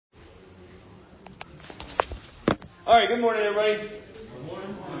All right, good morning, everybody. Good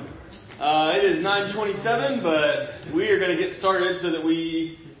morning. It is 9:27, but we are going to get started so that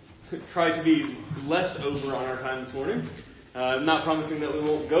we try to be less over on our time this morning. I'm not promising that we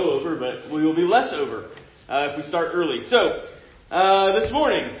won't go over, but we will be less over if we start early. So, this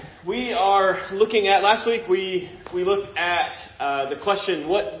morning, we are looking at, last week we looked at the question,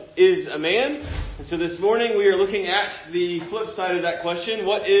 what is a man? And so this morning we are looking at the flip side of that question,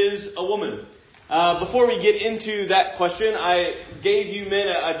 what is a woman? Before we get into that question, I gave you men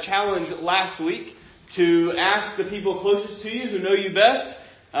a challenge last week to ask the people closest to you who know you best,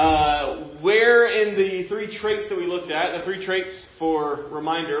 where in the three traits that we looked at, the three traits for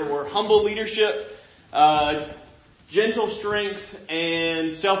reminder were humble leadership, gentle strength,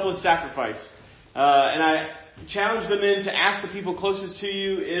 and selfless sacrifice. And I challenged the men to ask the people closest to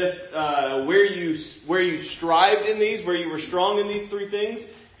you if where you strived in these, where you were strong in these three things,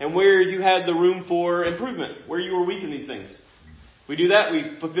 and where you had the room for improvement, where you were weak in these things. We do that.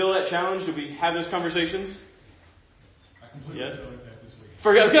 We fulfill that challenge. Do we have those conversations? I completely yes. Like that this week.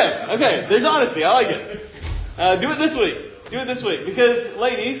 Okay. There's honesty. I like it. Do it this week. Do it this week. Because,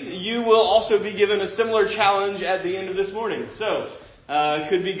 ladies, you will also be given a similar challenge at the end of this morning. So, it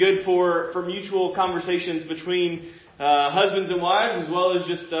could be good for mutual conversations between husbands and wives, as well as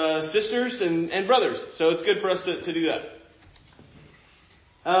just sisters and brothers. So it's good for us to do that.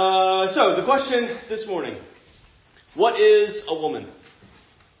 So the question this morning, what is a woman?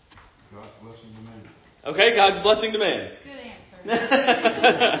 God's blessing to man. Okay, God's blessing to man. Good answer.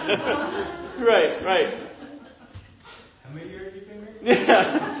 Right. How many years have you been married?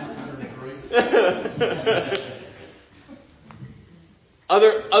 Yeah. 103.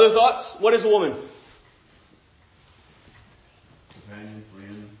 Other thoughts? What is a woman? Companion,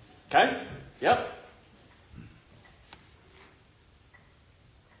 friend. Okay. Yep.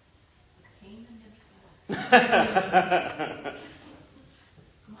 Come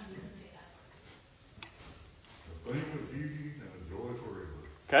on, you can say that. Thing with beauty and a joy forever.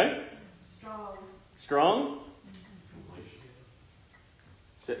 Okay. Strong.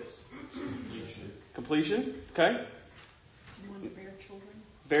 Completion. Okay. Someone to bear children.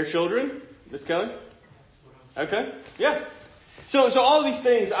 Bear children. Miss Kelly? Okay. Yeah. So all of these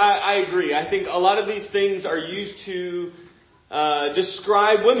things, I agree. I think a lot of these things are used to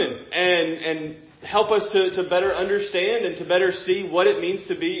describe women and help us to better understand and to better see what it means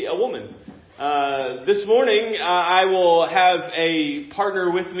to be a woman. This morning, I will have a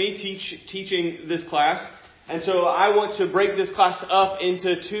partner with me teaching this class. And so I want to break this class up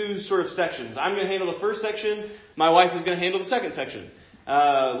into two sort of sections. I'm going to handle the first section. My wife is going to handle the second section.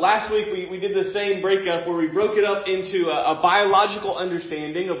 Last week, we did the same breakup where we broke it up into a biological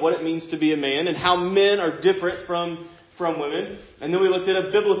understanding of what it means to be a man and how men are different from women. And then we looked at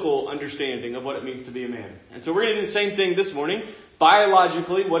a biblical understanding of what it means to be a man. And so we're going to do the same thing this morning.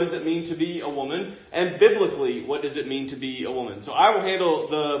 Biologically, what does it mean to be a woman? And biblically, what does it mean to be a woman? So I will handle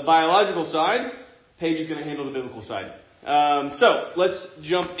the biological side. Paige is going to handle the biblical side. So let's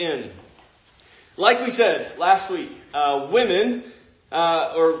jump in. Like we said last week, women,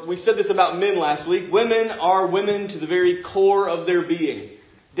 or we said this about men last week, women are women to the very core of their being.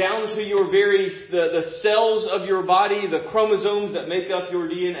 Down to your the cells of your body, the chromosomes that make up your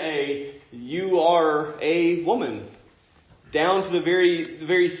DNA, you are a woman. Down to the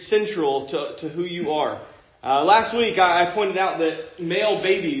very central to who you are. Last week I pointed out that male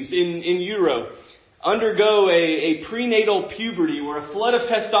babies in utero undergo a prenatal puberty where a flood of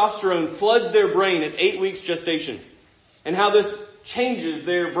testosterone floods their brain at 8 weeks gestation. And how this changes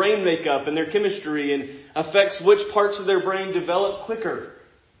their brain makeup and their chemistry and affects which parts of their brain develop quicker.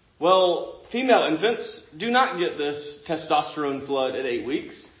 Well, female infants do not get this testosterone flood at 8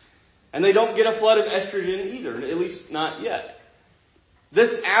 weeks. And they don't get a flood of estrogen either, at least not yet.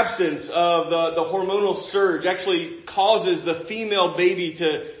 This absence of the hormonal surge actually causes the female baby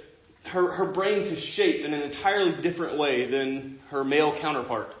her brain to shape in an entirely different way than her male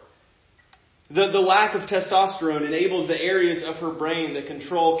counterpart. The lack of testosterone enables the areas of her brain that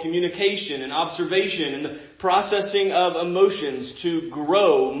control communication and observation and the processing of emotions to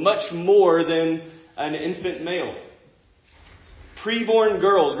grow much more than an infant male. Preborn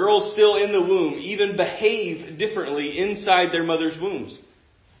girls still in the womb, even behave differently inside their mother's wombs.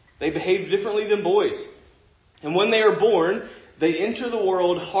 They behave differently than boys. And when they are born, they enter the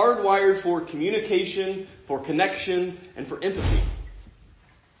world hardwired for communication, for connection, and for empathy.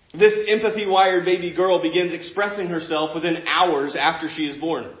 This empathy-wired baby girl begins expressing herself within hours after she is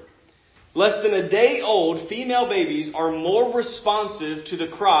born. Less than a day old, female babies are more responsive to the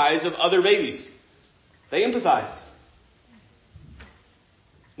cries of other babies. They empathize.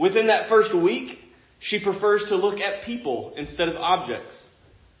 Within that first week, She prefers to look at people instead of objects,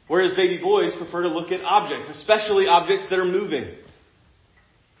 whereas baby boys prefer to look at objects, especially objects that are moving.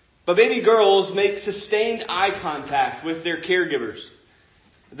 But baby girls make sustained eye contact with their caregivers.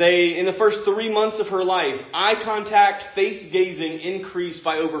 In the first 3 months of her life, eye contact, face gazing increased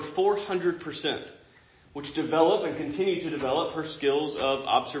by over 400%, which develop and continue to develop her skills of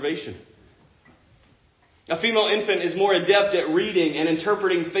observation. A female infant is more adept at reading and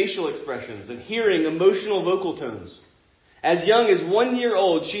interpreting facial expressions and hearing emotional vocal tones. As young as 1 year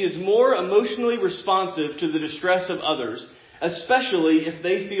old, she is more emotionally responsive to the distress of others, especially if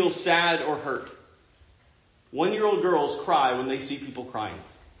they feel sad or hurt. 1-year-old girls cry when they see people crying.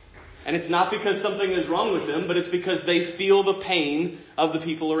 And it's not because something is wrong with them, but it's because they feel the pain of the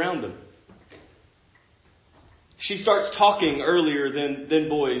people around them. She starts talking earlier than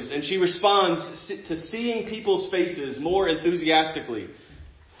boys, and she responds to seeing people's faces more enthusiastically.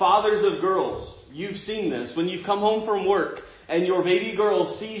 Fathers of girls, you've seen this. When you've come home from work and your baby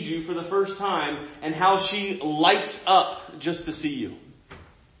girl sees you for the first time and how she lights up just to see you.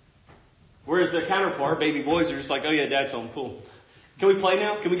 Whereas their counterpart, baby boys, are just like, oh yeah, Dad's home, cool. Can we play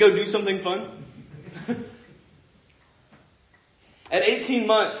now? Can we go do something fun? At 18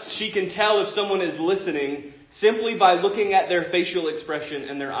 months, she can tell if someone is listening simply by looking at their facial expression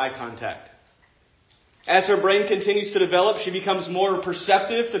and their eye contact. As her brain continues to develop, she becomes more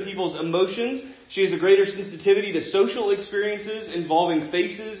perceptive to people's emotions. She has a greater sensitivity to social experiences involving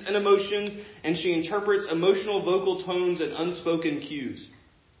faces and emotions, and she interprets emotional vocal tones and unspoken cues.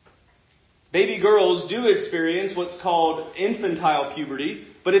 Baby girls do experience what's called infantile puberty,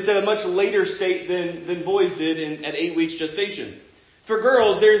 but it's at a much later state than boys did at 8 weeks gestation. For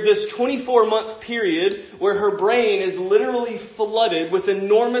girls, there's this 24-month period where her brain is literally flooded with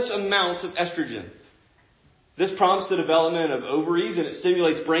enormous amounts of estrogen. This prompts the development of ovaries, and it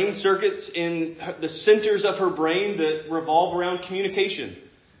stimulates brain circuits in the centers of her brain that revolve around communication,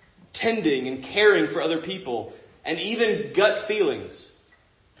 tending and caring for other people, and even gut feelings.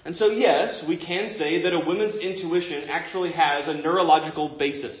 And so, yes, we can say that a woman's intuition actually has a neurological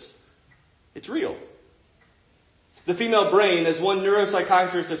basis. It's real. The female brain, as one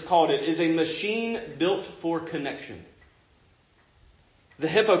neuropsychiatrist has called it, is a machine built for connection. The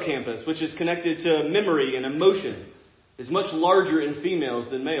hippocampus, which is connected to memory and emotion, is much larger in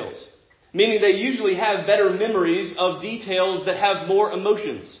females than males, meaning they usually have better memories of details that have more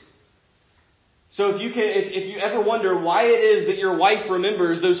emotions. So if you ever wonder why it is that your wife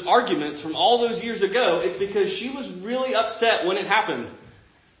remembers those arguments from all those years ago, it's because she was really upset when it happened.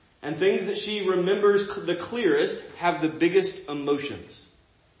 And things that she remembers the clearest have the biggest emotions.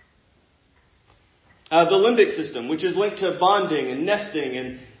 The limbic system, which is linked to bonding and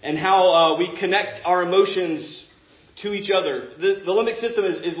nesting and how we connect our emotions to each other. The limbic system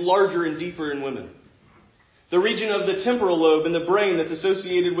is larger and deeper in women. The region of the temporal lobe in the brain that's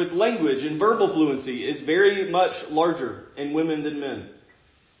associated with language and verbal fluency is very much larger in women than men.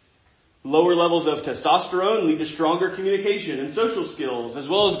 Lower levels of testosterone lead to stronger communication and social skills, as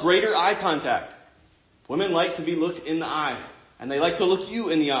well as greater eye contact. Women like to be looked in the eye, and they like to look you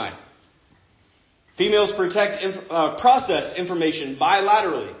in the eye. Females process information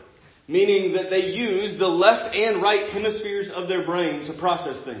bilaterally, meaning that they use the left and right hemispheres of their brain to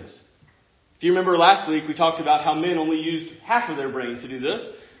process things. If you remember last week, we talked about how men only used half of their brain to do this.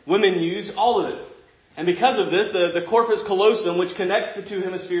 Women use all of it. And because of this, the corpus callosum, which connects the two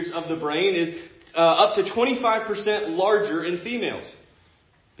hemispheres of the brain, is up to 25% larger in females.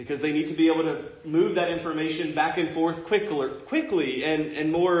 Because they need to be able to move that information back and forth quickly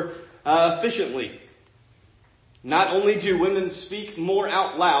and more efficiently. Not only do women speak more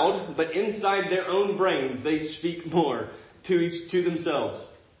out loud, but inside their own brains, they speak more to themselves.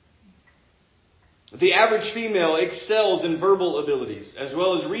 The average female excels in verbal abilities, as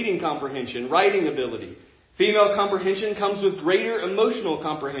well as reading comprehension, writing ability. Female comprehension comes with greater emotional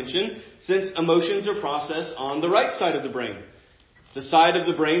comprehension, since emotions are processed on the right side of the brain, the side of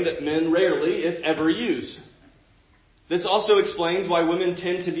the brain that men rarely, if ever, use. This also explains why women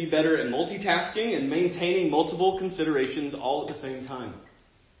tend to be better at multitasking and maintaining multiple considerations all at the same time.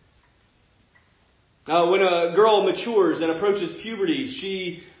 When a girl matures and approaches puberty,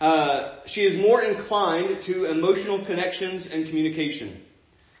 she is more inclined to emotional connections and communication.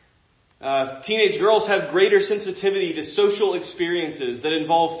 Teenage girls have greater sensitivity to social experiences that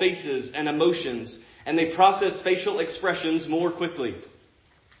involve faces and emotions, and they process facial expressions more quickly.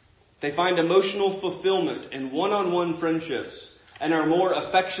 They find emotional fulfillment in one-on-one friendships and are more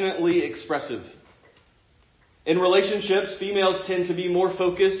affectionately expressive. In relationships, females tend to be more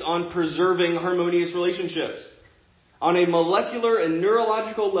focused on preserving harmonious relationships. On a molecular and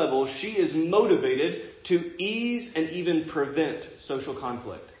neurological level, she is motivated to ease and even prevent social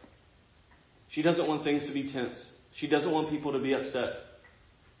conflict. She doesn't want things to be tense. She doesn't want people to be upset.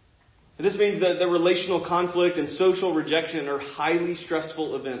 And this means that the relational conflict and social rejection are highly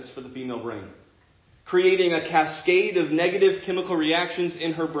stressful events for the female brain, creating a cascade of negative chemical reactions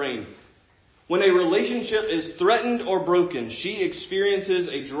in her brain. When a relationship is threatened or broken, she experiences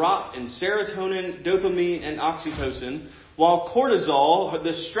a drop in serotonin, dopamine, and oxytocin, while cortisol,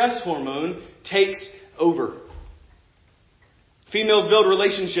 the stress hormone, takes over. Females build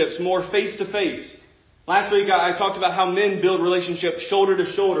relationships more face-to-face. Last week I talked about how men build relationships shoulder to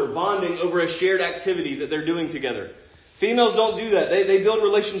shoulder, bonding over a shared activity that they're doing together. Females don't do that. They build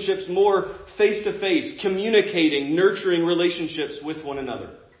relationships more face-to-face, communicating, nurturing relationships with one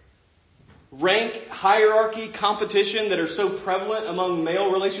another. Rank, hierarchy, competition that are so prevalent among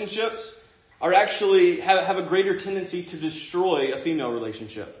male relationships are actually have a greater tendency to destroy a female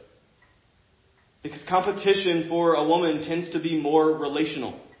relationship. Because competition for a woman tends to be more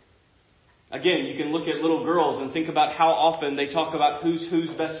relational. Again, you can look at little girls and think about how often they talk about who's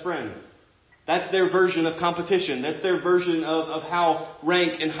best friend. That's their version of competition. That's their version of how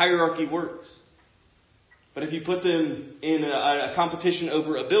rank and hierarchy works. But if you put them in a competition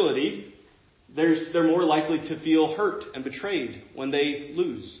over ability, they're more likely to feel hurt and betrayed when they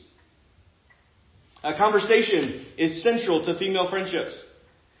lose. A conversation is central to female friendships.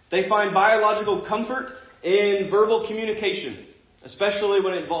 They find biological comfort in verbal communication, especially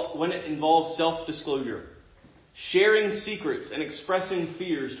when it involves self-disclosure. Sharing secrets and expressing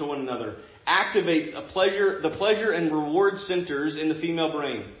fears to one another activates the pleasure and reward centers in the female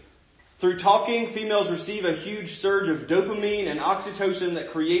brain. Through talking, females receive a huge surge of dopamine and oxytocin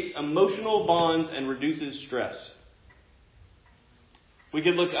that creates emotional bonds and reduces stress. We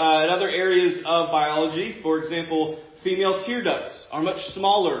could look at other areas of biology. For example, female tear ducts are much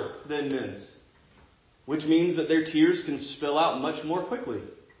smaller than men's, which means that their tears can spill out much more quickly.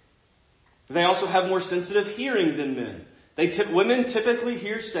 They also have more sensitive hearing than men. Women typically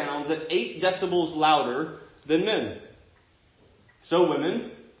hear sounds at 8 decibels louder than men. So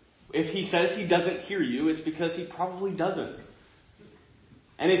women, if he says he doesn't hear you, it's because he probably doesn't.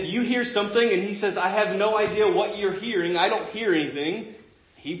 And if you hear something and he says, I have no idea what you're hearing, I don't hear anything,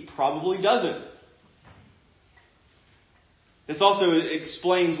 he probably doesn't. This also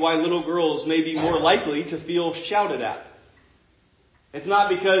explains why little girls may be more likely to feel shouted at. It's not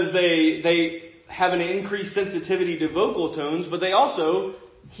because they have an increased sensitivity to vocal tones, but they also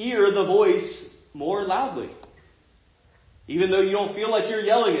hear the voice more loudly. Even though you don't feel like you're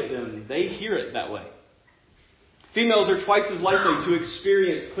yelling at them, they hear it that way. Females are twice as likely to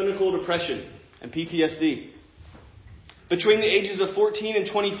experience clinical depression and PTSD. Between the ages of 14 and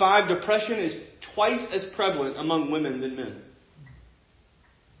 25, depression is twice as prevalent among women than men.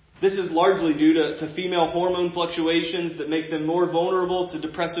 This is largely due to female hormone fluctuations that make them more vulnerable to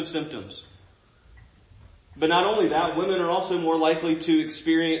depressive symptoms. But not only that, women are also more likely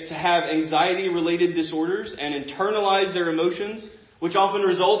to have anxiety-related disorders and internalize their emotions, which often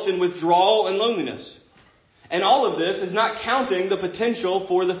results in withdrawal and loneliness. And all of this is not counting the potential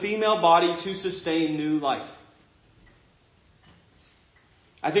for the female body to sustain new life.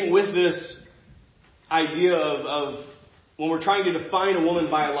 I think with this idea of when we're trying to define a woman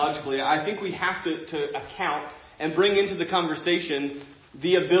biologically, I think we have to account and bring into the conversation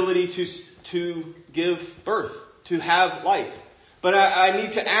the ability to give birth, to have life. But I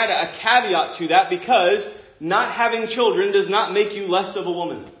need to add a caveat to that, because not having children does not make you less of a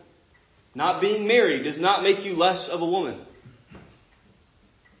woman. Not being married does not make you less of a woman.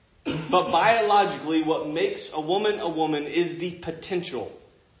 But biologically, what makes a woman is the potential,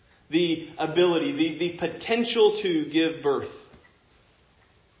 the ability, the potential to give birth.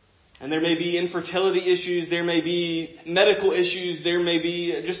 And there may be infertility issues, there may be medical issues, there may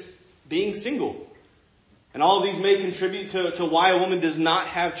be just being single. And all of these may contribute to why a woman does not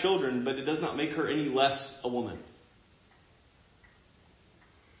have children, but it does not make her any less a woman.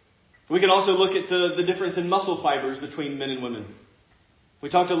 We can also look at the difference in muscle fibers between men and women. We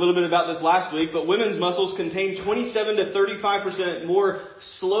talked a little bit about this last week, but women's muscles contain 27 to 35% more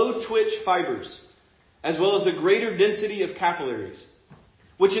slow twitch fibers, as well as a greater density of capillaries,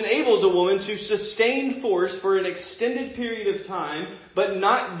 which enables a woman to sustain force for an extended period of time, but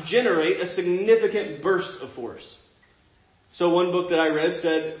not generate a significant burst of force. So one book that I read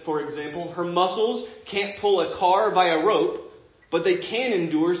said, for example, her muscles can't pull a car by a rope, but they can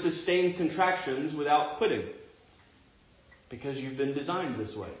endure sustained contractions without quitting. Because you've been designed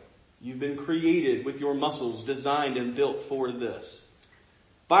this way. You've been created with your muscles designed and built for this.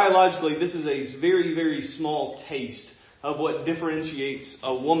 biologically, this is a very, very small taste of what differentiates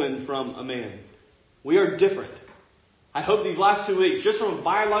a woman from a man. We are different. I hope these last 2 weeks, just from a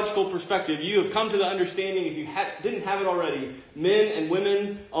biological perspective, you have come to the understanding, if you didn't have it already, men and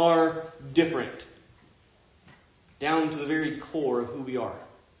women are different. Down to the very core of who we are.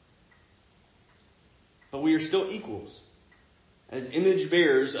 But we are still equals. As image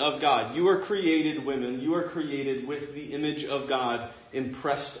bearers of God. You are created, women. You are created with the image of God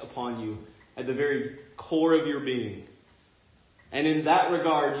impressed upon you at the very core of your being. And in that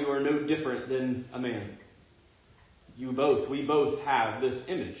regard, you are no different than a man. We both have this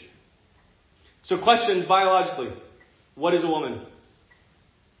image. So questions biologically. What is a woman?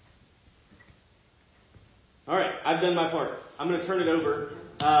 Alright, I've done my part. I'm going to turn it over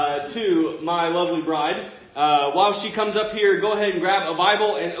to my lovely bride. While she comes up here, go ahead and grab a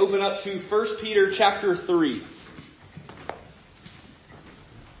Bible and open up to 1 Peter chapter 3.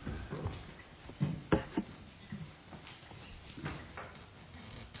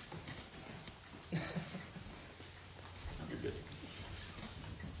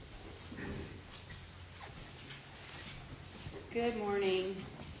 Good morning.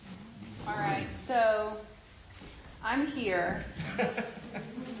 All right, so I'm here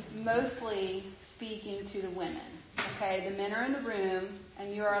mostly speaking to the women. Okay, the men are in the room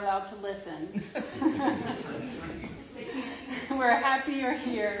and you are allowed to listen. We're happy you're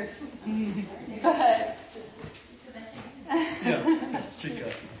here. But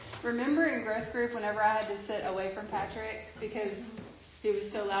remember in growth group whenever I had to sit away from Patrick because it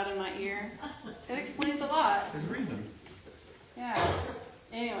was so loud in my ear? It explains a lot. There's a reason. Yeah.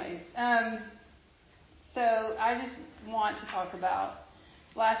 Anyways, so I just want to talk about,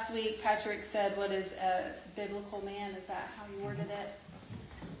 last week Patrick said, what is a biblical man? Is that how you worded it?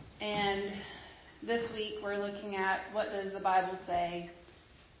 And this week we're looking at what does the Bible say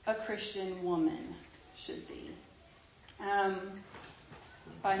a Christian woman should be.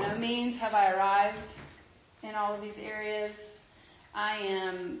 By no means have I arrived in all of these areas. I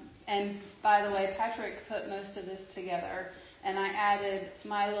am, and by the way, Patrick put most of this together. And I added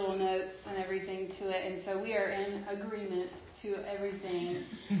my little notes and everything to it. And so we are in agreement to everything.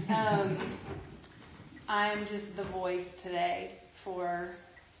 I'm just the voice today for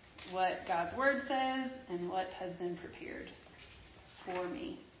what God's Word says and what has been prepared for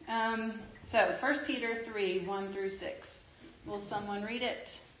me. So 1 Peter 3, 1 through 6. Will someone read it?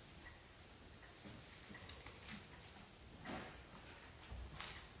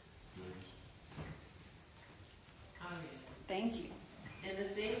 Thank you. In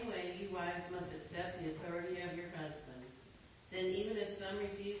the same way, you wives must accept the authority of your husbands. Then even if some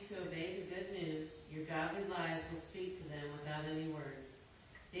refuse to obey the good news, your godly lives will speak to them without any words.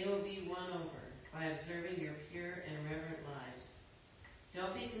 They will be won over by observing your pure and reverent lives.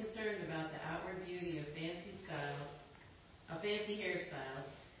 Don't be concerned about the outward beauty of fancy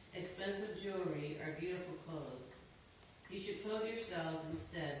hairstyles, expensive jewelry, or beautiful clothes. You should clothe yourselves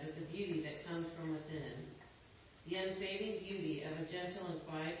instead with the beauty that comes from within. The unfading beauty of a gentle and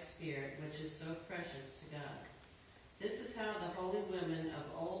quiet spirit, which is so precious to God. This is how the holy women of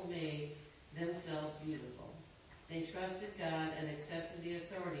old made themselves beautiful. They trusted God and accepted the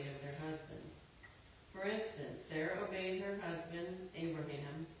authority of their husbands. For instance, Sarah obeyed her husband,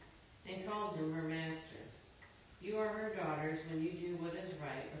 Abraham, and called him her master. You are her daughters when you do what is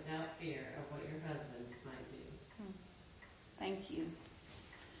right without fear of what your husbands might do. Thank you.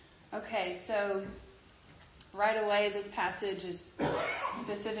 Okay, so right away, this passage is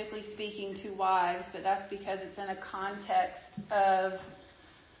specifically speaking to wives, but that's because it's in a context of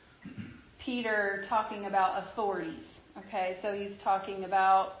Peter talking about authorities. Okay, so he's talking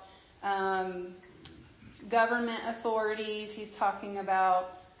about government authorities. He's talking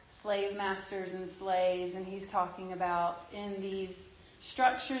about slave masters and slaves, and he's talking about in these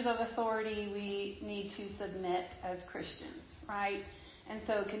structures of authority we need to submit as Christians, right? And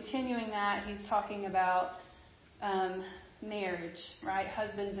so continuing that, he's talking about marriage, right?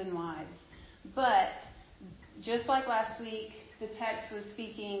 Husbands and wives. But just like last week, the text was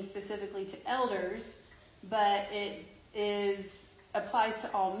speaking specifically to elders, but it applies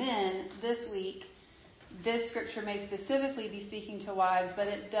to all men. This week, this scripture may specifically be speaking to wives, but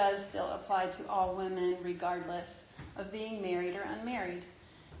it does still apply to all women regardless of being married or unmarried.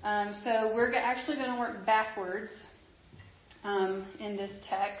 So we're actually going to work backwards in this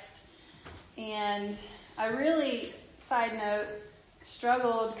text. And I really, side note,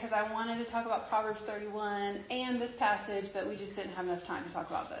 struggled because I wanted to talk about Proverbs 31 and this passage, but we just didn't have enough time to talk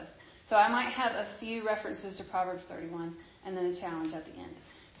about both. So I might have a few references to Proverbs 31 and then a challenge at the end.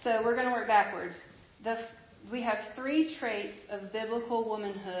 So we're going to work backwards. we have 3 traits of biblical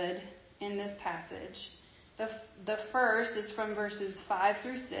womanhood in this passage. The first is from verses 5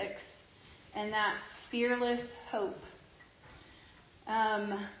 through 6, and that's fearless hope.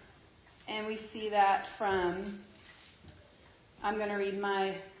 And we see that from, I'm going to read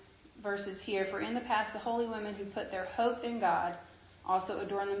my verses here. For in the past, the holy women who put their hope in God also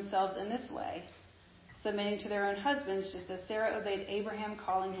adorn themselves in this way, submitting to their own husbands, just as Sarah obeyed Abraham,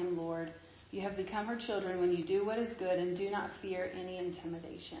 calling him Lord. You have become her children when you do what is good and do not fear any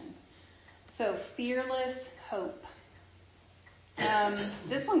intimidation. So, fearless hope.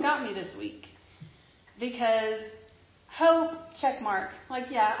 This one got me this week because hope, check mark. Like,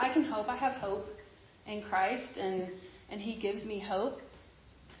 yeah, I can hope. I have hope in Christ, and He gives me hope.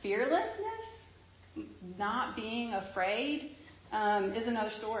 Fearlessness, not being afraid, is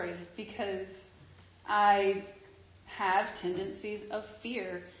another story because I have tendencies of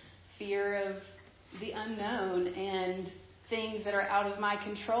fear of the unknown and things that are out of my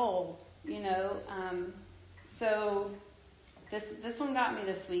control, So this one got me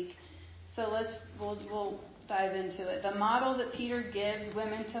this week. So we'll dive into it. The model that Peter gives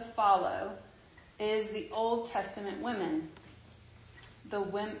women to follow is the Old Testament women,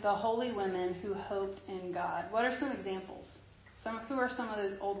 the holy women who hoped in God. What are some examples? Who are some of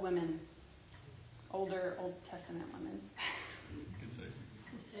those old women? Older Old Testament women.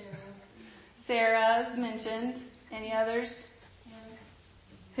 Sarah's mentioned. Any others?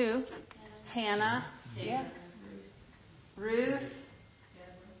 Who? Hannah. Yeah. Ruth.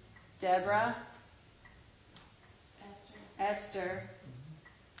 Deborah. Esther.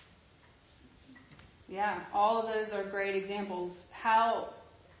 Yeah, all of those are great examples.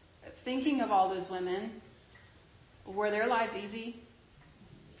 Thinking of all those women, were their lives easy?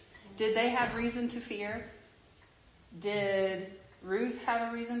 Did they have reason to fear? Did Ruth have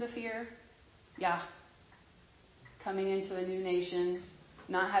a reason to fear? Yeah. Coming into a new nation,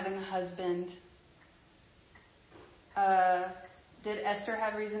 not having a husband. Did Esther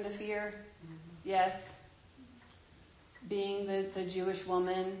have reason to fear? Yes. Being the Jewish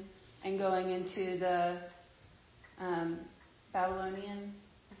woman and going into the Babylonian,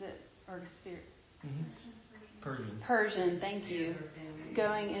 is it, or Syrian? Mm-hmm. Persian, thank you.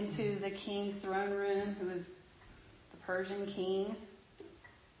 Going into the king's throne room, who was the Persian king.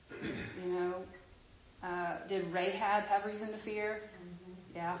 Did Rahab have reason to fear?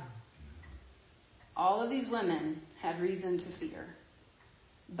 Mm-hmm. Yeah. All of these women had reason to fear,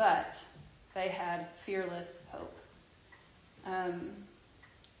 but they had fearless hope.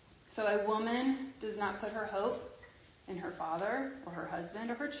 So a woman does not put her hope in her father or her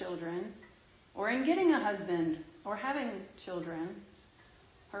husband or her children, or in getting a husband or having children.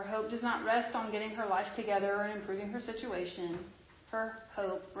 Her hope does not rest on getting her life together or improving her situation. Her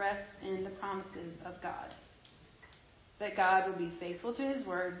hope rests in the promises of God. That God will be faithful to His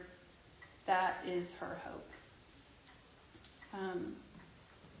word. That is her hope.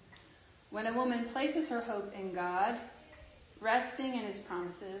 When a woman places her hope in God, resting in His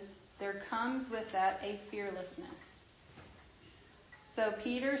promises, there comes with that a fearlessness. So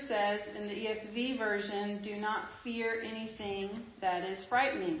Peter says in the ESV version, do not fear anything that is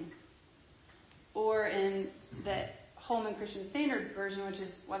frightening. Or in the Holman Christian Standard version, which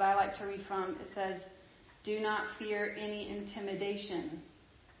is what I like to read from, it says, do not fear any intimidation.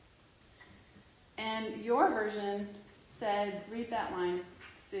 And your version said, read that line,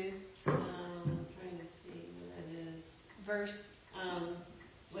 Sue. I'm trying to see what that is. Verse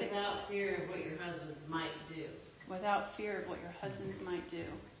without fear of what your husbands might do. Without fear of what your husbands might do.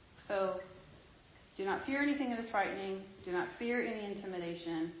 So, do not fear anything that is frightening. Do not fear any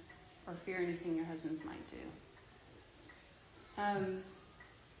intimidation, or fear anything your husbands might do.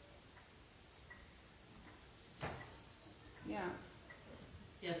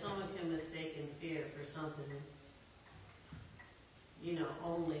 Yeah, someone can mistake in fear for something,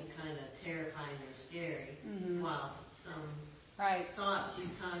 only kind of terrifying or scary, Mm-hmm. while some thoughts you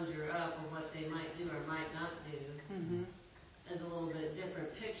conjure up of what they might do or might not do Mm-hmm. is a little bit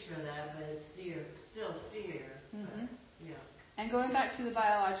different picture of that, but it's still fear. Mm-hmm. But, yeah. And going back to the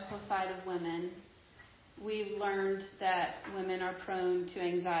biological side of women, we've learned that women are prone to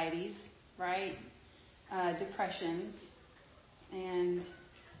anxieties, right? Depressions, and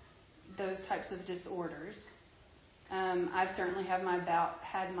those types of disorders. I've certainly had my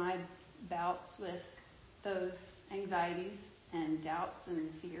bouts with those anxieties and doubts and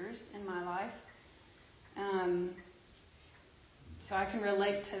fears in my life. So I can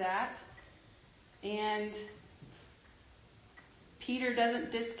relate to that. And Peter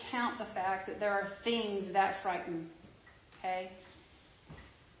doesn't discount the fact that there are things that frighten. Okay?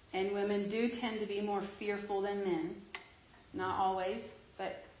 And women do tend to be more fearful than men. Not always,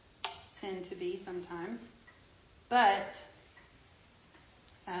 but tend to be sometimes. But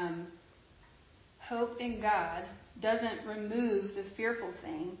hope in God doesn't remove the fearful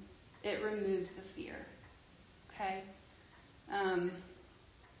thing. It removes the fear. Okay?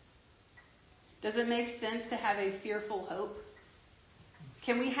 Does it make sense to have a fearful hope?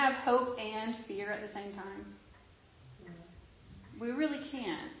 Can we have hope and fear at the same time? We really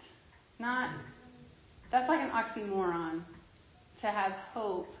can't. That's like an oxymoron to have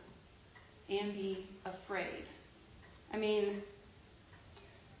hope and be afraid. I mean,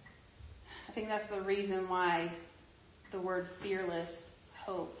 I think that's the reason why the word fearless,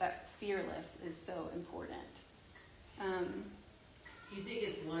 hope, that fearless is so important. Do you think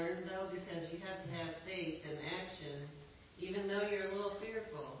it's learned, though? Because you have to have faith and action, even though you're a little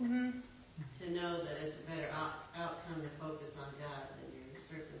fearful, to know that it's a better outcome to focus on God than your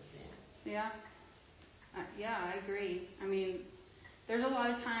circumstance. Yeah. I agree. I mean, there's a lot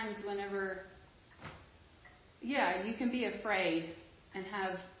of times whenever, you can be afraid and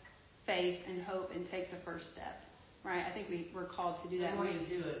have faith and hope and take the first step, right? I think we're called to do that. The more you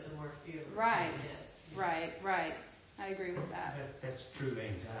do it, the more fear. Right. I agree with that. That's true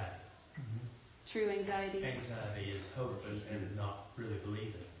anxiety. True anxiety. Anxiety is hoping and not really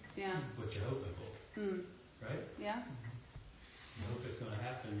believing what you're hoping for. Right? Yeah. You hope it's going to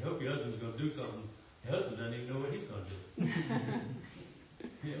happen. You hope your husband's going to do something. Your husband doesn't even know what he's going to do.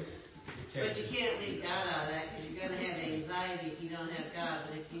 But you can't leave God out of that, because you're going to have anxiety if you don't have God.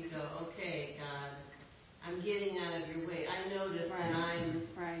 But if you go, okay, God, I'm getting out of your way. I notice that I'm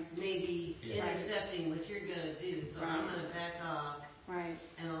maybe intercepting what you're going to do, so I'm going to back off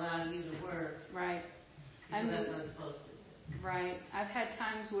and allow you to work. Right. Because that's what I'm supposed to do. Right. I've had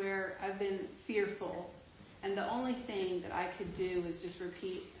times where I've been fearful, and the only thing that I could do was just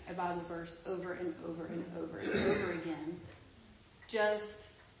repeat a Bible verse over and over and over and over again, just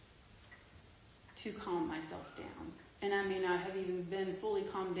to calm myself down. And I may not have even been fully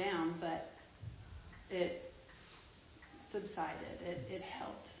calmed down, but it subsided. It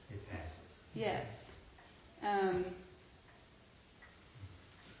helped. It passes. Yes.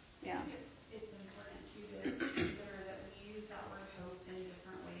 It's important too to consider that we use that word hope in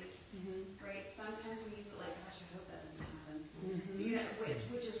different ways, right? Sometimes we use it like, gosh, I hope that doesn't happen. You know,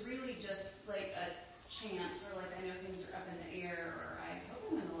 which is really just like a chance, or like, I know things are up in the air, or I hope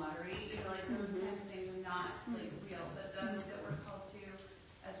I win the lottery. You know, like those kinds of things are not like real. But that we're called to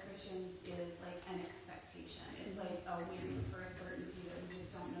as Christians is like an expectation. It's like a waiting for a certainty that we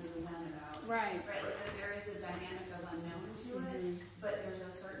just don't know the when about. Right. Like that there is a dynamic of unknown to it, but there's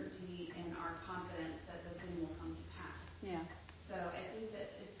a certainty in our confidence that the thing will come to pass. Yeah. So I think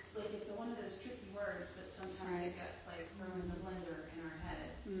that it's one of those tricky words that sometimes it gets like thrown in the blender in our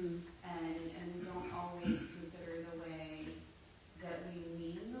heads, and we don't always consider the way that we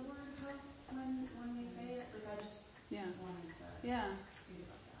mean the word hope when we say it. Like I just wanted to think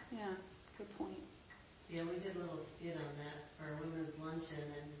about that. Yeah. Good point. Yeah, we did a little skit on that for our women's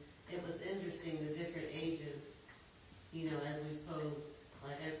luncheon, and it was interesting, the different ages, you know, as we posed,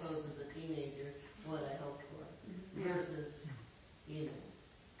 like I posed as a teenager, what I hope for, versus, you know,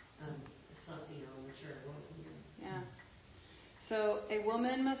 something, mature woman. Yeah. So a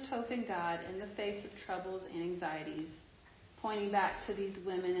woman must hope in God in the face of troubles and anxieties, pointing back to these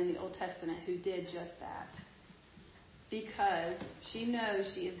women in the Old Testament who did just that. Because she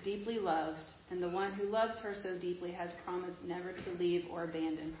knows she is deeply loved, and the one who loves her so deeply has promised never to leave or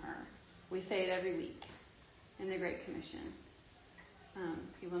abandon her. We say it every week in the Great Commission.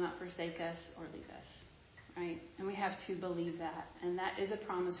 He will not forsake us or leave us. Right? And we have to believe that. And that is a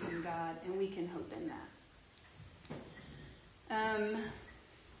promise from God, and we can hope in that.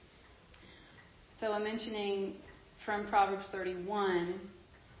 So I'm mentioning from Proverbs 31.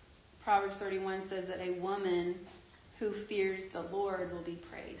 Proverbs 31 says that a woman who fears the Lord will be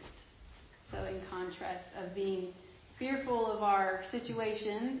praised. So in contrast of being fearful of our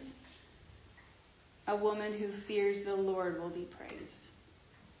situations, a woman who fears the Lord will be praised.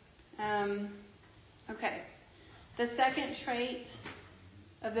 Okay. The second trait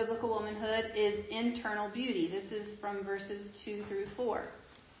of biblical womanhood is internal beauty. This is from verses 2 through 4.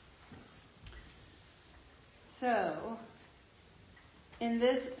 So, in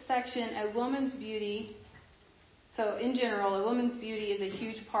this section, a woman's beauty, so in general, a woman's beauty is a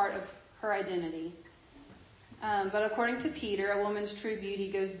huge part of her identity. But according to Peter, a woman's true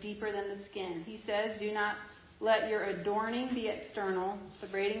beauty goes deeper than the skin. He says, do not let your adorning be external, the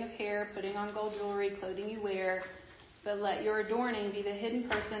braiding of hair, putting on gold jewelry, clothing you wear, but let your adorning be the hidden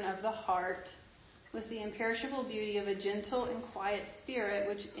person of the heart, with the imperishable beauty of a gentle and quiet spirit,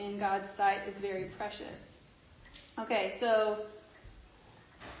 which in God's sight is very precious. Okay, so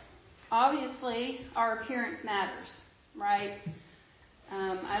obviously our appearance matters, right?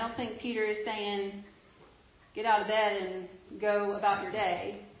 I don't think Peter is saying, get out of bed and go about your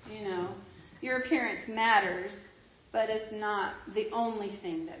day. You know, your appearance matters, but it's not the only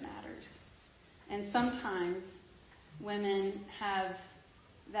thing that matters. And sometimes women have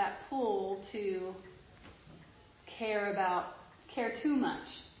that pull to care too much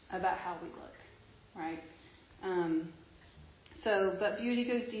about how we look, right? But beauty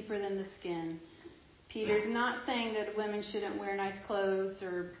goes deeper than the skin. Peter's not saying that women shouldn't wear nice clothes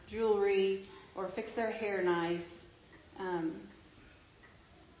or jewelry or fix their hair nice.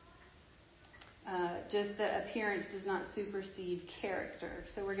 Just that appearance does not supersede character.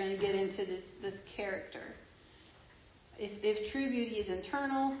 So we're going to get into this character. If true beauty is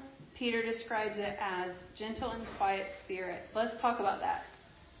internal, Peter describes it as gentle and quiet spirit. Let's talk about that.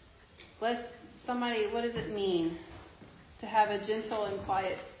 What does it mean to have a gentle and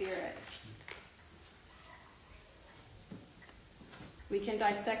quiet spirit? We can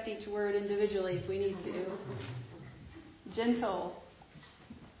dissect each word individually if we need to. Gentle.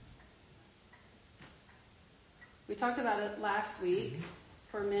 We talked about it last week,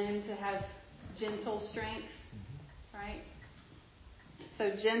 for men to have gentle strength, right?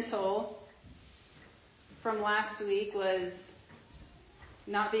 So gentle from last week was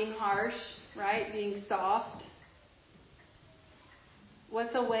not being harsh, right? Being soft.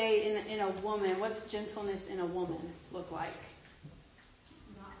 What's a way in a woman, what's gentleness in a woman look like?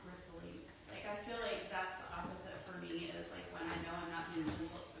 Not bristly. Like, I feel like that's the opposite for me, is like when I know I'm not being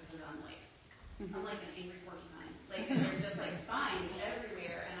gentle because I'm like an angry porcupine. Like, they're just like spines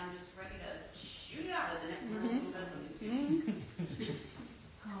everywhere, and I'm just ready to shoot it out at the next person who says something to me.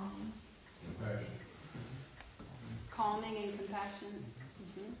 Compassion. Calming and compassion.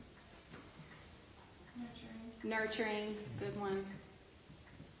 Nurturing. Good one.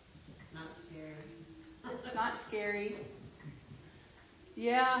 Not scary. Not scary.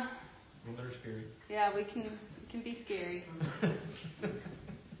 Yeah. Well, they're scary. Yeah, we can be scary.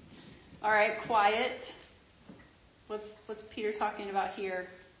 All right, quiet. What's Peter talking about here?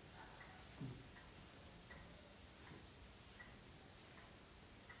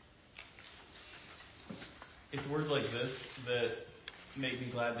 It's words like this that make me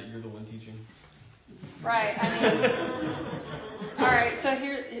glad that you're the one teaching. Right. All right. So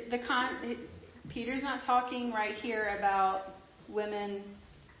here, Peter's not talking right here about women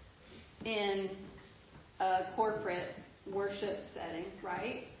in a corporate worship setting,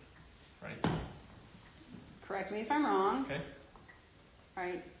 right? Right. Correct me if I'm wrong. Okay.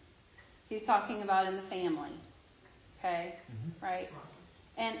 Right. He's talking about in the family. Okay. Right.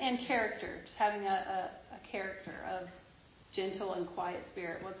 And character, just having a character of gentle and quiet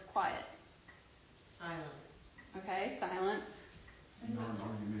spirit. What's quiet? Silent. Okay, silence.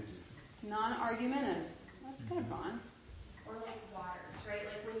 Non-argumentative. Non-argumentative. That's good, Ron. Or like waters, right?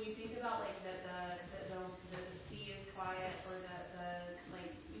 Like when you think about like the sea is quiet, or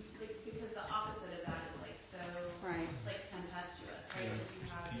because the opposite of that is like so Right. like tempestuous, right? Like you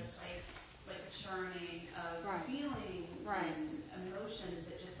have this like churning of feelings and emotions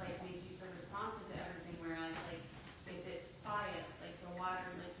that just like make you so responsive to everything. Whereas like if it's quiet, like the water,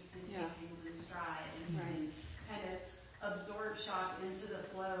 like you can take things in stride and you can kind of absorb shock into the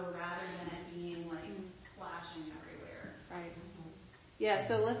flow rather than it being like splashing everywhere. Right. Yeah,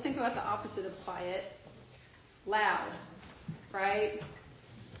 so let's think about the opposite of quiet. Loud. Right?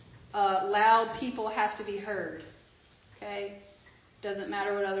 Loud people have to be heard. Okay? Doesn't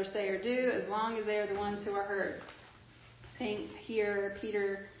matter what others say or do, as long as they're the ones who are heard. I think here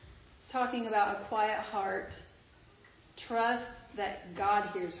Peter is talking about a quiet heart. Trust that God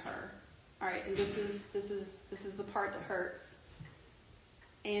hears her. All right, and this is the part that hurts.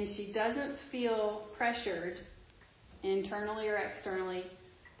 And she doesn't feel pressured, internally or externally,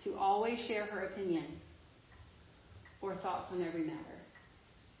 to always share her opinion or thoughts on every matter.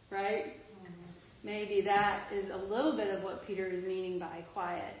 Right? Maybe that is a little bit of what Peter is meaning by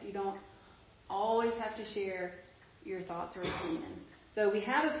quiet. You don't always have to share your thoughts or opinion. Though we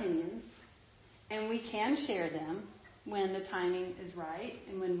have opinions, and we can share them when the timing is right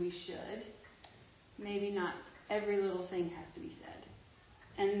and when we should. Maybe not every little thing has to be said.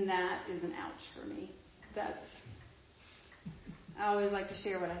 And that is an ouch for me. I always like to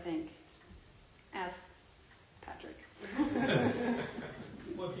share what I think. Ask Patrick.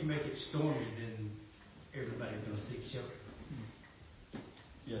 Well, if you make it stormy, then everybody's going to seek shelter.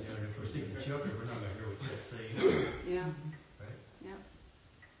 Yes. And if we're seeking shelter, we're not going to hear what you have to say. Yeah. Right? Yep.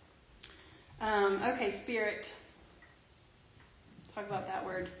 Okay, spirit. Talk about that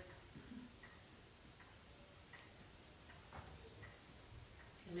word.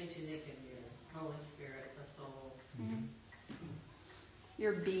 It makes you think of your Holy Spirit, the soul. Mm-hmm.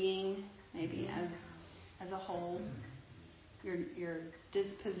 Your being, maybe as a whole. Your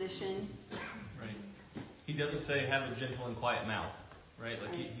disposition. Right. He doesn't say have a gentle and quiet mouth, right?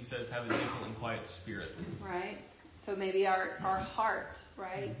 Like he says have a gentle and quiet spirit. Right. So maybe our heart,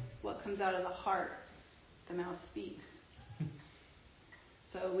 right? What comes out of the heart, the mouth speaks.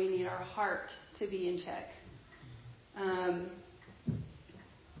 So we need our heart to be in check.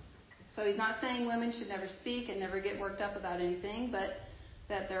 So he's not saying women should never speak and never get worked up about anything, but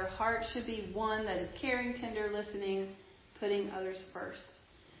that their heart should be one that is caring, tender, listening, putting others first.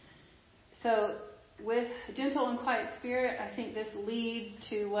 So with a gentle and quiet spirit, I think this leads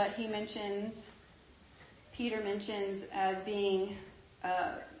to what Peter mentions as being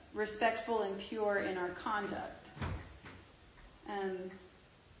respectful and pure in our conduct.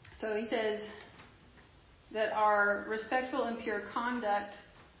 So he says that our respectful and pure conduct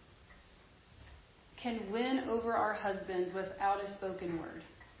can win over our husbands without a spoken word.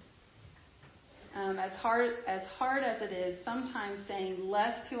 As hard as it is, sometimes saying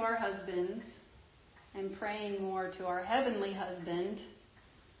less to our husbands and praying more to our heavenly husband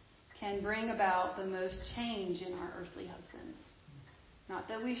can bring about the most change in our earthly husbands. Not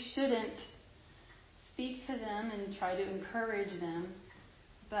that we shouldn't speak to them and try to encourage them,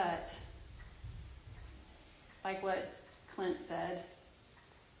 but like what Clint said,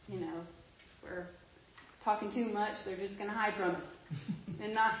 we're talking too much, they're just going to hide from us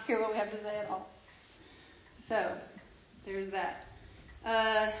and not hear what we have to say at all. So, there's that.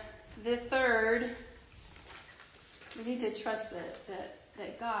 The third, we need to trust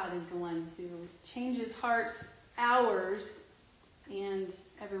that God is the one who changes hearts, ours, and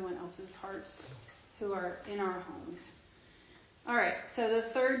everyone else's hearts who are in our homes. All right, so the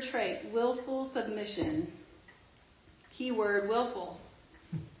third trait, willful submission. Keyword, willful.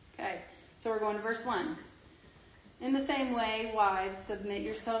 Okay, so we're going to verse 1. In the same way, wives, submit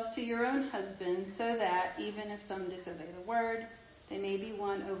yourselves to your own husbands, so that, even if some disobey the word, they may be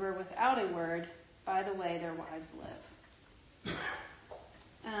won over without a word by the way their wives live.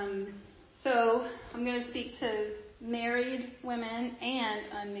 So I'm going to speak to married women and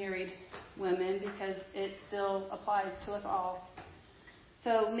unmarried women because it still applies to us all.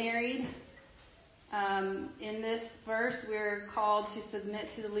 So married, in this verse, we're called to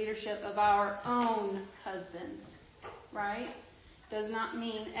submit to the leadership of our own husbands, right? Does not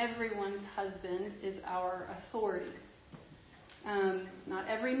mean everyone's husband is our authority. Not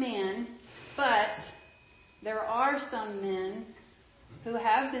every man, but there are some men who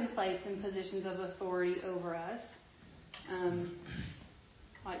have been placed in positions of authority over us,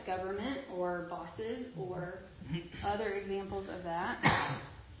 like government or bosses or other examples of that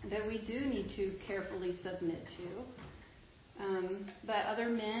we do need to carefully submit to. But other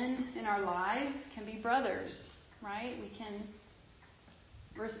men in our lives can be brothers, right? We can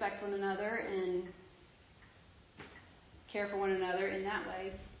respect one another and care for one another in that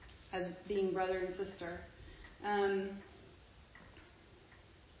way as being brother and sister.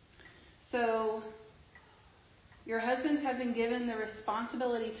 So your husbands have been given the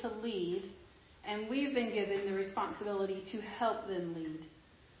responsibility to lead, and we've been given the responsibility to help them lead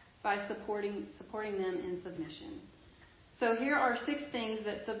by supporting them in submission. So here are 6 things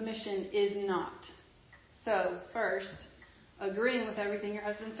that submission is not. So first, agreeing with everything your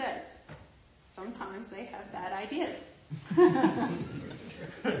husband says. Sometimes they have bad ideas.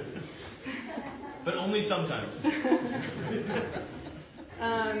 But only sometimes.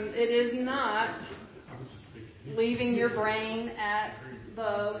 It is not leaving your brain at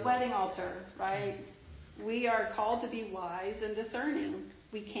the wedding altar, right? We are called to be wise and discerning.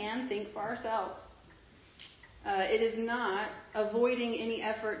 We can think for ourselves. It is not avoiding any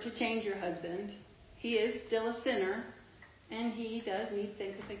effort to change your husband. He is still a sinner, and he does need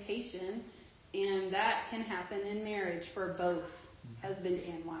sanctification, and that can happen in marriage for both husband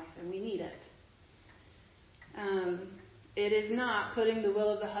and wife, and we need it. It is not putting the will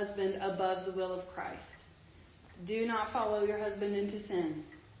of the husband above the will of Christ. Do not follow your husband into sin.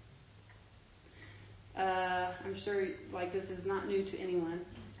 I'm sure this is not new to anyone.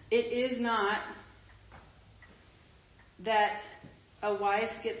 It is not that a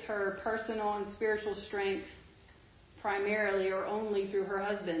wife gets her personal and spiritual strength primarily or only through her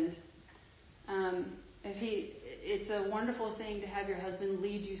husband. It's a wonderful thing to have your husband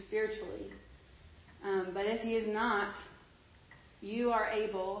lead you spiritually. But if he is not, you are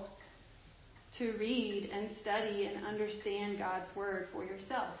able to read and study and understand God's word for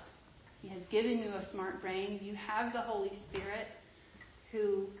yourself. He has given you a smart brain. You have the Holy Spirit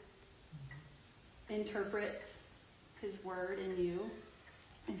who interprets His Word in you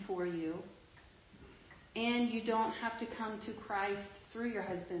and for you. And you don't have to come to Christ through your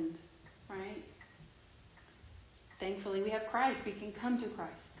husband, right? Thankfully, we have Christ. We can come to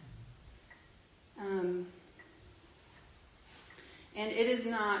Christ. And it is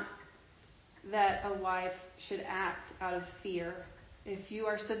not that a wife should act out of fear. If you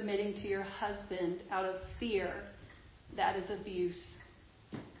are submitting to your husband out of fear, that is abuse.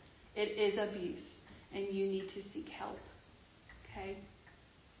 It is abuse. And you need to seek help. Okay?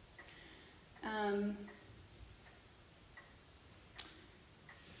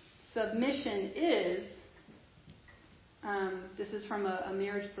 Submission is, this is from a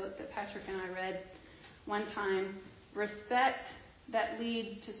marriage book that Patrick and I read one time, respect that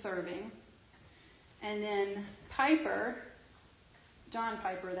leads to serving. And then Piper, John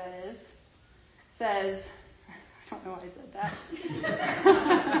Piper that is, says, I don't know why I said that.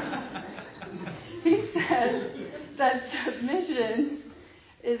 He says that submission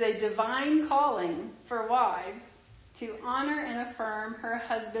is a divine calling for wives to honor and affirm her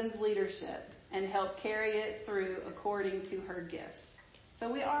husband's leadership and help carry it through according to her gifts.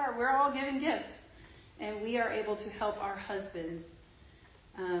 So we're all given gifts, and we are able to help our husbands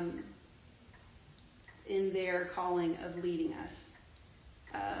in their calling of leading us.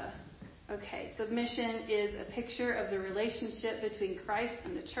 Okay, submission is a picture of the relationship between Christ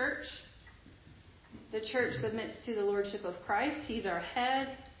and the church. The church submits to the lordship of Christ. He's our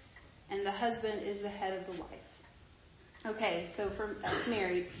head, and the husband is the head of the wife. Okay, so that's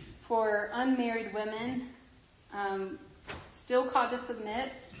married. For unmarried women, still called to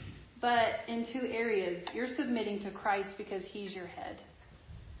submit, but in two areas. You're submitting to Christ because He's your head.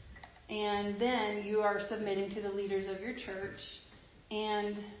 And then you are submitting to the leaders of your church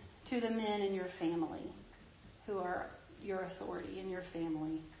and to the men in your family who are your authority in your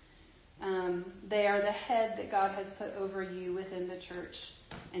family. They are the head that God has put over you within the church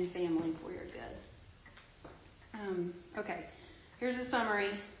and family for your good. Okay, here's a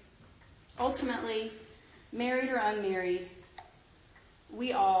summary. Ultimately, married or unmarried,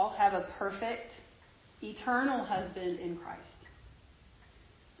 we all have a perfect, eternal husband in Christ.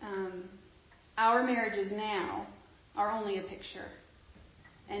 Our marriages now are only a picture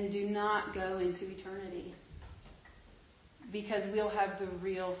and do not go into eternity, because we'll have the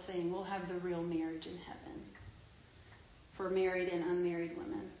real thing. We'll have the real marriage in heaven for married and unmarried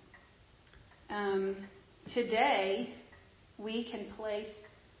women. Today, we can place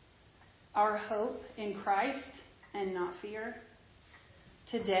our hope in Christ and not fear.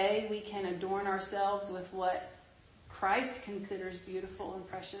 Today, we can adorn ourselves with what Christ considers beautiful and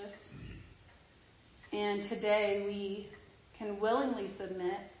precious. And today, we can willingly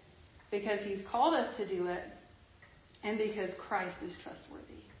submit because He's called us to do it and because Christ is trustworthy.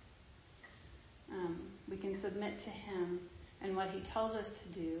 We can submit to Him and what He tells us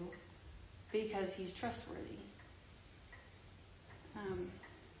to do because He's trustworthy.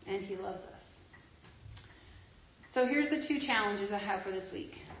 And He loves us. So here's the two challenges I have for this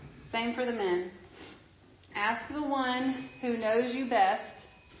week. Same for the men. Ask the one who knows you best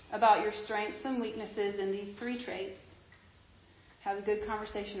about your strengths and weaknesses in these three traits. Have a good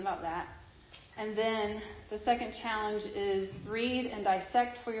conversation about that. And then the second challenge is read and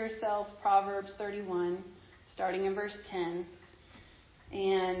dissect for yourself Proverbs 31, starting in verse 10.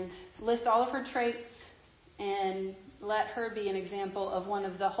 And list all of her traits and let her be an example of one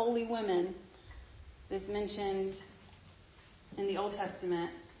of the holy women that's mentioned in the Old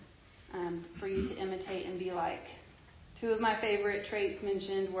Testament for you to imitate and be like. Two of my favorite traits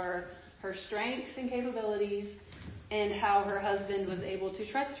mentioned were her strengths and capabilities and how her husband was able to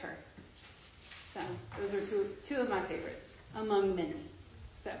trust her. So those are two of my favorites among many.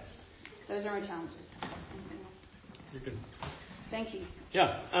 So those are my challenges. Anything else? You're good. Thank you.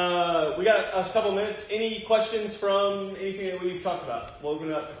 Yeah. We got a couple minutes. Any questions from anything that we've talked about? We'll open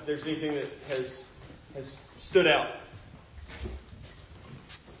it up if there's anything that has stood out.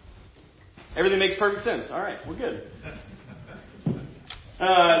 Everything makes perfect sense. All right, we're good.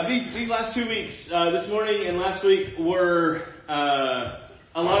 These last 2 weeks, this morning and last week, were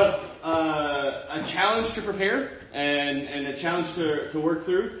a lot of a challenge to prepare and a challenge to work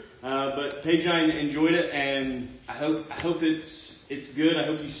through. But Paige and I enjoyed it, and I hope it's good. I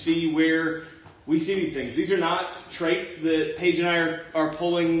hope you see where we see these things. These are not traits that Paige and I are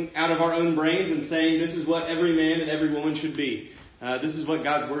pulling out of our own brains and saying this is what every man and every woman should be. This is what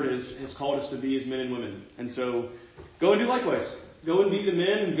God's Word has called us to be as men and women. And so go and do likewise. Go and be the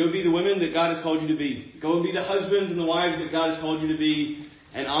men and go be the women that God has called you to be. Go and be the husbands and the wives that God has called you to be.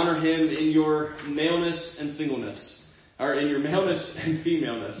 and honor Him in your maleness and singleness, or in your maleness and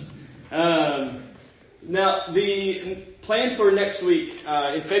femaleness. Now, the plan for next week,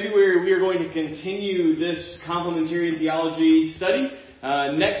 in February, we are going to continue this Complementarian Theology study.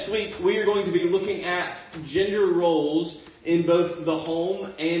 Next week, we are going to be looking at gender roles in both the home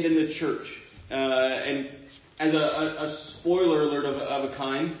and in the church. And as a spoiler alert of a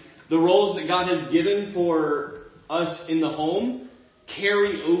kind, the roles that God has given for us in the home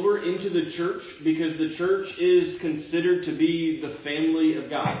carry over into the church, because the church is considered to be the family of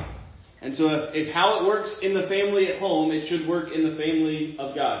God. And so if how it works in the family at home, it should work in the family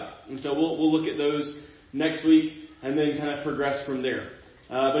of God. And so we'll look at those next week and then kind of progress from there.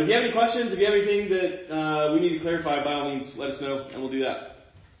 But if you have any questions, if you have anything that we need to clarify, by all means, let us know and we'll do that.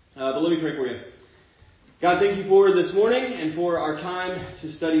 But let me pray for you. God, thank you for this morning and for our time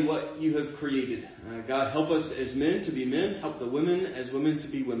to study what you have created. God, help us as men to be men. Help the women as women to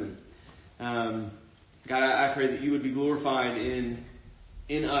be women. God, I pray that you would be glorified in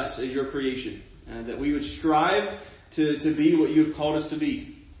us as your creation. That we would strive to be what you have called us to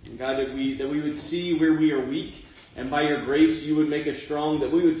be. And God, that we would see where we are weak, and by your grace you would make us strong.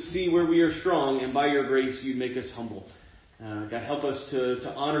 That we would see where we are strong, and by your grace you'd make us humble. God, help us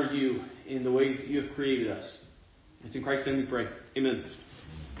to honor you in the ways that you have created us. It's in Christ's name we pray. Amen.